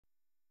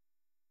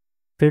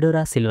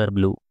Fedora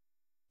Silverblue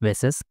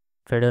versus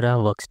Fedora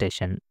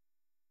Workstation.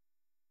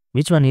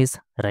 Which one is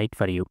right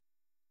for you?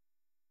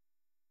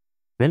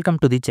 Welcome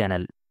to the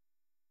channel.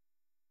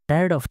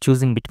 Tired of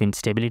choosing between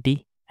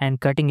stability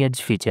and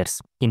cutting-edge features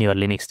in your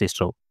Linux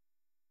distro?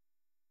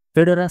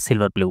 Fedora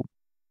Silverblue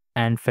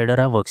and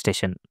Fedora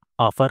Workstation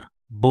offer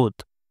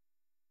both,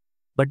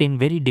 but in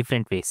very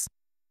different ways.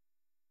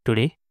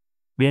 Today,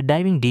 we are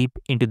diving deep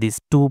into these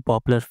two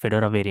popular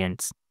Fedora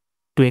variants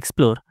to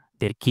explore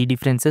their key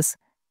differences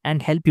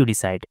and help you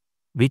decide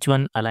which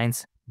one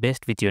aligns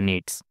best with your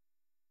needs.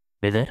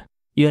 Whether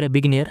you are a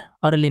beginner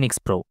or a Linux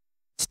pro,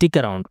 stick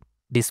around.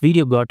 This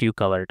video got you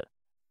covered.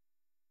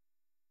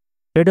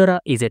 Fedora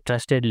is a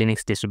trusted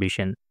Linux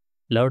distribution,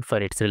 loved for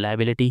its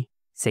reliability,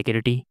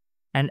 security,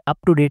 and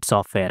up-to-date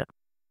software.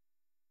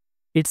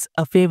 It's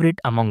a favorite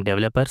among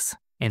developers,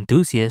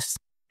 enthusiasts,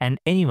 and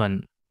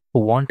anyone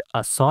who want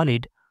a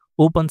solid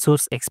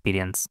open-source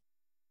experience.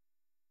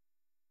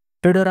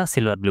 Fedora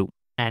Silverblue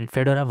and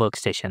Fedora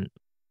Workstation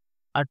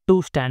are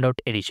two standout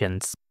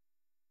editions,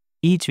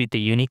 each with a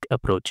unique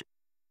approach.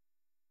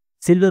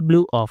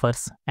 Silverblue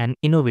offers an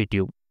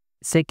innovative,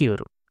 secure,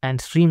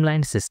 and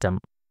streamlined system,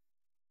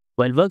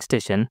 while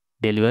Workstation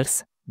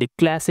delivers the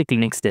classic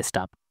Linux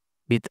desktop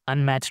with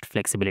unmatched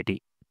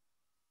flexibility.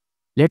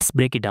 Let's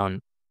break it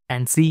down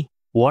and see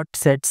what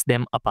sets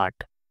them apart.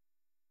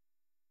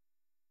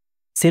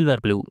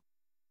 Silverblue,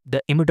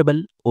 the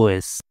immutable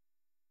OS.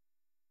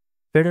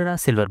 Fedora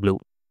Silverblue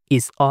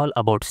is all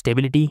about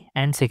stability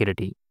and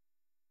security,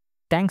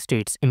 thanks to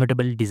its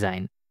immutable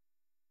design.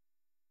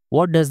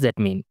 What does that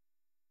mean?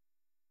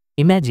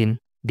 Imagine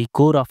the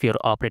core of your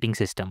operating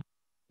system,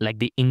 like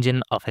the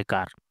engine of a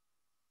car,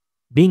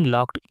 being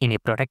locked in a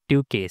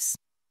protective case.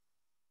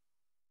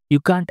 You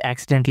can't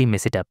accidentally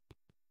mess it up,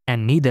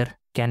 and neither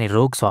can a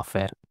rogue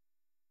software.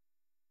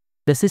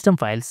 The system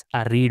files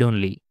are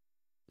read-only,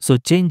 so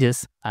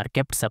changes are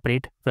kept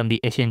separate from the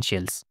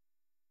essentials.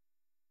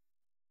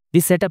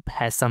 This setup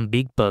has some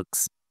big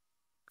perks.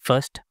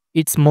 First,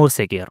 it's more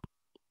secure.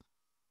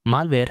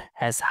 Malware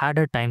has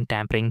harder time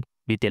tampering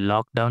with a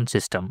lockdown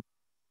system.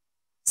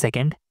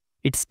 Second,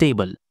 it's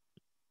stable.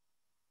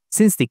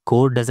 Since the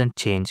code doesn't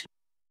change,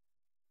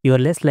 you are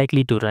less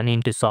likely to run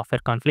into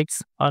software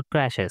conflicts or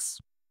crashes.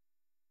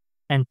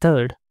 And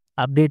third,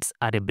 updates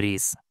are a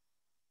breeze.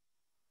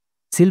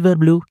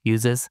 Silverblue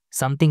uses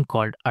something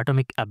called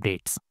atomic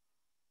updates.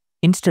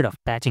 Instead of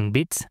patching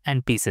bits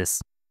and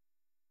pieces,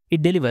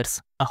 it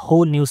delivers a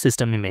whole new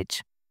system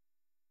image.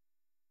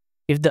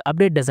 If the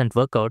update doesn't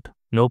work out,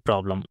 no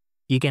problem.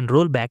 You can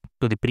roll back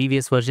to the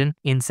previous version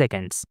in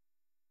seconds.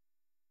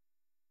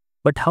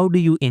 But how do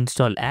you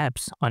install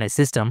apps on a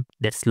system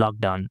that's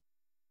locked down?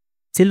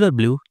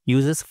 Silverblue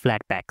uses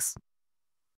Flatpaks,